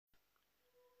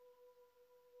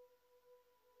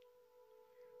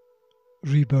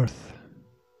Rebirth.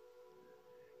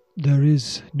 There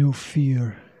is no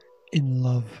fear in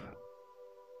love.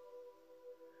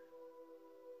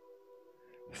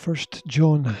 1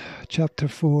 John chapter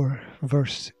 4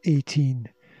 verse 18,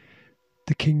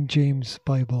 the King James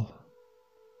Bible.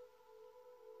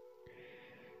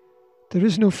 There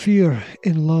is no fear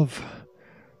in love,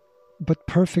 but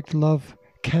perfect love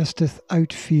casteth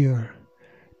out fear,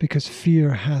 because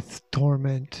fear hath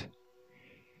torment.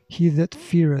 He that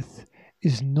feareth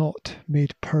is not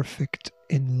made perfect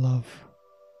in love.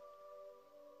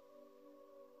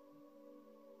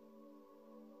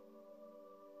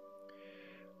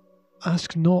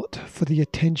 Ask not for the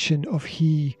attention of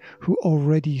he who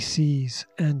already sees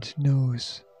and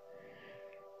knows.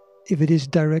 If it is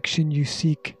direction you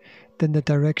seek, then the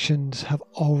directions have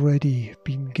already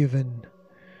been given.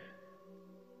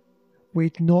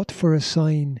 Wait not for a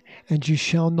sign, and you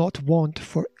shall not want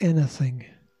for anything.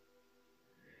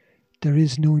 There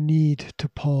is no need to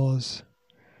pause.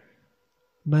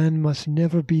 Man must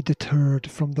never be deterred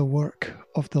from the work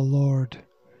of the Lord,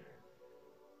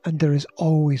 and there is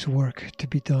always work to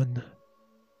be done.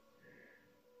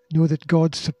 Know that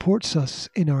God supports us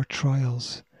in our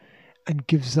trials and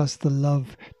gives us the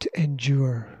love to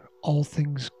endure all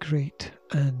things great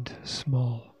and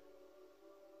small.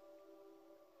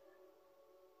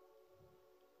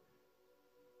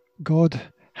 God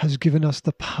has given us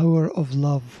the power of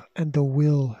love and the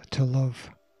will to love.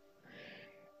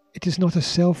 It is not a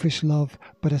selfish love,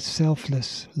 but a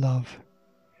selfless love.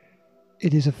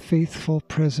 It is a faithful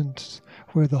presence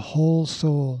where the whole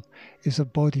soul is a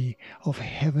body of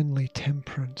heavenly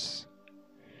temperance.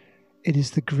 It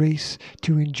is the grace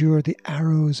to endure the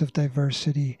arrows of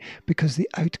diversity because the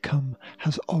outcome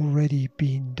has already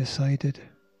been decided.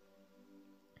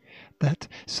 That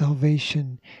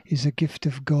salvation is a gift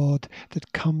of God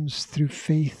that comes through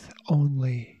faith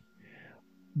only,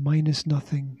 minus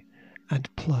nothing and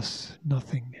plus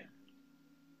nothing.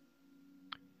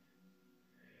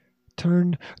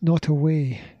 Turn not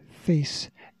away, face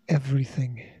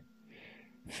everything.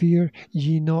 Fear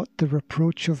ye not the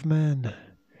reproach of man.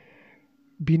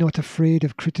 Be not afraid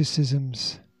of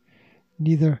criticisms,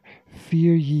 neither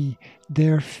fear ye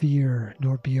their fear,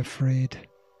 nor be afraid.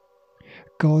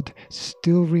 God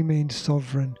still remains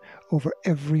sovereign over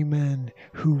every man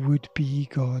who would be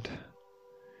God.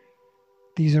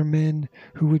 These are men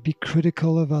who would be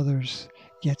critical of others,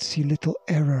 yet see little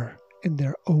error in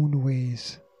their own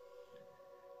ways.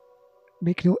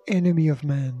 Make no enemy of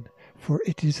man, for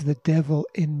it is the devil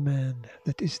in man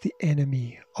that is the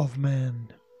enemy of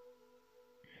man.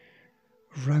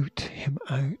 Rout him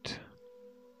out.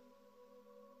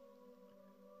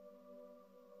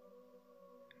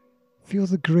 Feel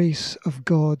the grace of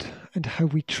God and how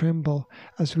we tremble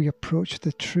as we approach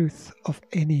the truth of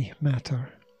any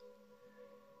matter.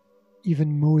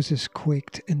 Even Moses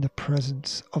quaked in the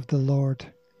presence of the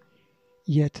Lord.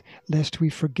 Yet, lest we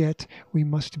forget, we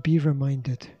must be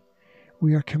reminded.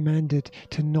 We are commanded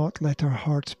to not let our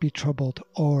hearts be troubled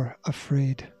or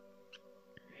afraid.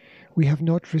 We have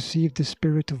not received the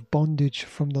spirit of bondage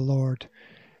from the Lord,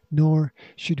 nor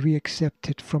should we accept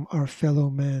it from our fellow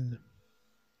man.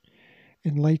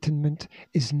 Enlightenment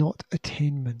is not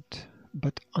attainment,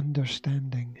 but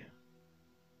understanding.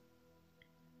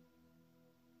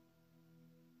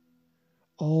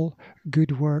 All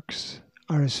good works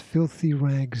are as filthy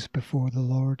rags before the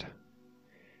Lord.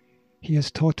 He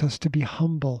has taught us to be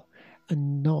humble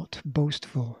and not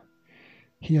boastful.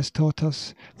 He has taught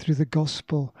us through the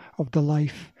gospel of the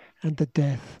life and the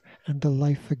death and the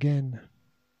life again,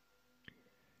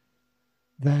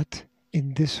 that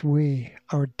in this way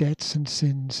our debts and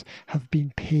sins have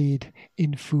been paid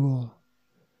in full.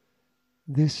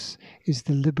 This is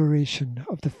the liberation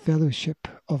of the fellowship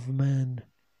of man.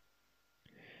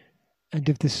 And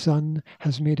if the Son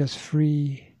has made us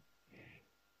free,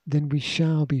 then we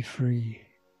shall be free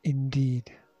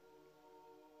indeed.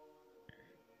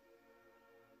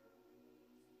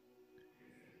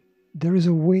 There is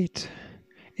a weight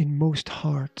in most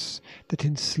hearts that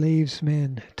enslaves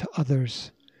men to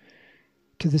others.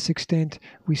 To this extent,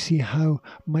 we see how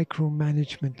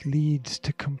micromanagement leads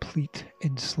to complete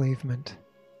enslavement.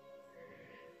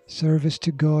 Service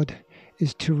to God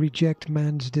is to reject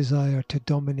man's desire to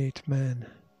dominate man.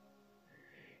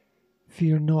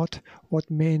 Fear not what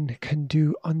men can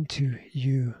do unto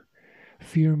you.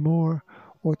 Fear more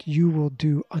what you will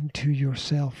do unto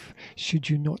yourself,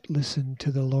 should you not listen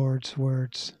to the Lord's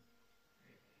words.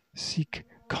 Seek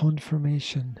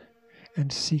confirmation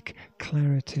and seek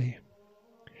clarity.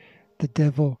 The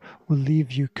devil will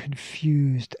leave you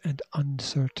confused and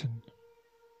uncertain.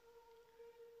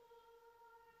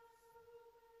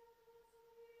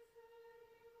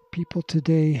 People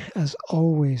today, as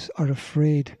always, are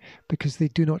afraid because they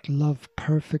do not love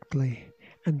perfectly,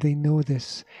 and they know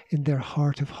this in their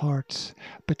heart of hearts,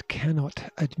 but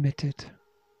cannot admit it.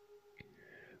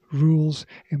 Rules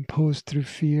imposed through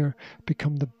fear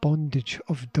become the bondage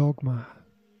of dogma.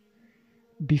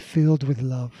 Be filled with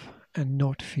love and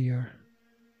not fear.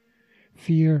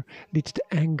 Fear leads to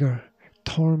anger,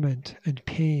 torment, and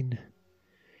pain.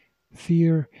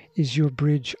 Fear is your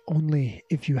bridge only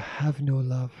if you have no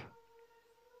love.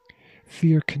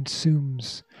 Fear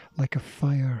consumes like a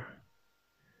fire.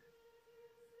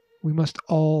 We must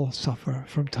all suffer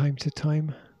from time to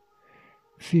time.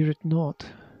 Fear it not.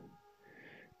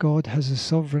 God has a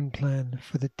sovereign plan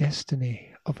for the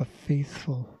destiny of a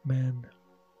faithful man.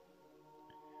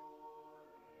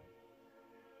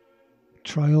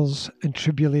 Trials and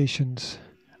tribulations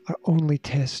are only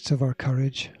tests of our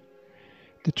courage.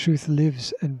 The truth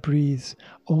lives and breathes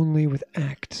only with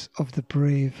acts of the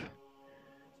brave.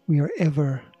 We are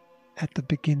ever at the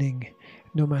beginning,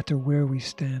 no matter where we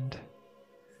stand.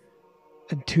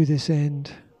 And to this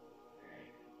end,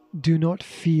 do not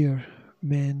fear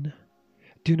men.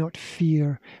 Do not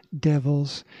fear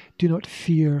devils. Do not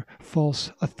fear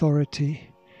false authority.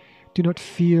 Do not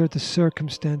fear the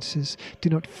circumstances. Do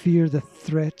not fear the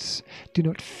threats. Do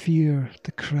not fear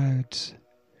the crowds.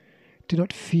 Do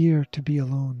not fear to be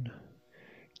alone.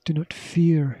 Do not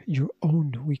fear your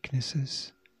own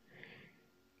weaknesses.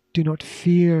 Do not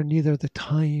fear neither the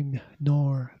time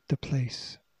nor the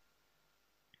place.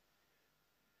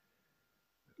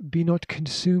 Be not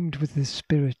consumed with the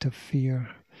spirit of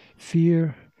fear.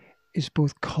 Fear is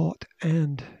both caught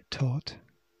and taught.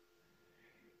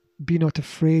 Be not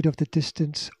afraid of the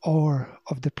distance or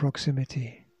of the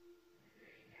proximity.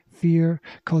 Fear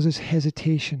causes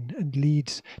hesitation and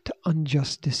leads to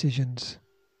unjust decisions.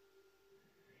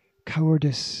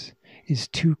 Cowardice is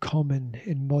too common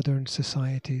in modern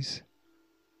societies,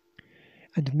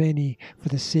 and many, for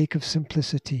the sake of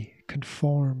simplicity,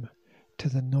 conform to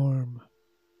the norm.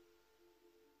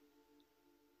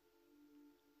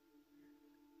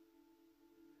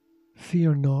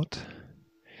 Fear not.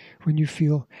 When you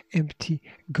feel empty,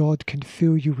 God can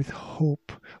fill you with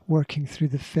hope, working through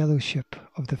the fellowship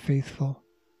of the faithful.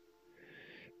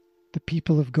 The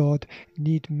people of God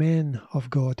need men of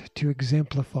God to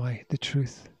exemplify the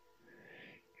truth.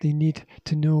 They need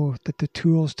to know that the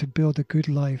tools to build a good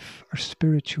life are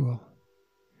spiritual.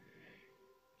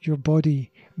 Your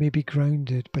body may be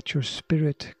grounded, but your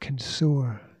spirit can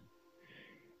soar.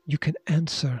 You can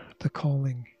answer the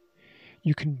calling.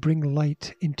 You can bring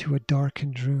light into a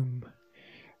darkened room.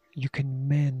 You can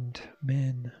mend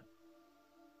men.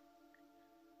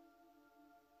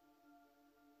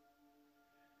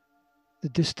 The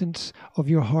distance of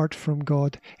your heart from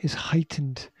God is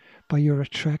heightened by your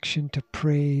attraction to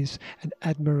praise and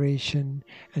admiration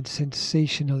and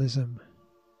sensationalism.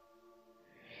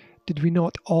 Did we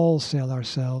not all sell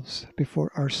ourselves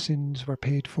before our sins were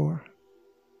paid for?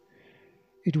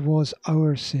 It was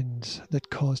our sins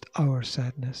that caused our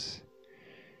sadness.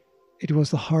 It was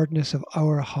the hardness of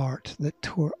our heart that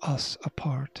tore us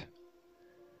apart.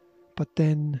 But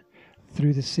then,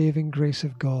 through the saving grace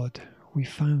of God, we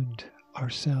found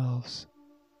ourselves.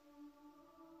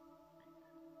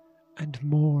 And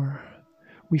more,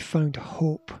 we found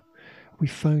hope, we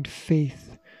found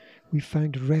faith, we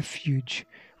found refuge,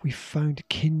 we found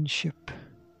kinship,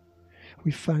 we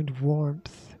found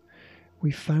warmth, we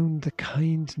found the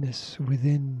kindness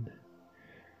within,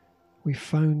 we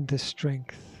found the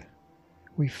strength,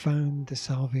 we found the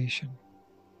salvation,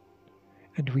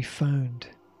 and we found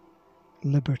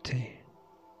liberty.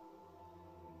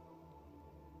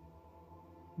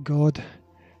 God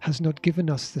has not given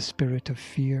us the spirit of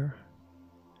fear,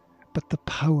 but the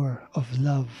power of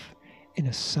love in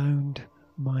a sound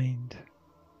mind.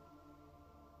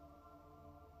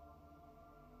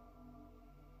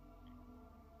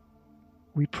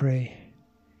 We pray,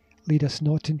 lead us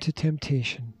not into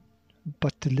temptation,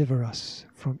 but deliver us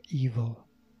from evil.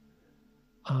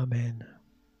 Amen.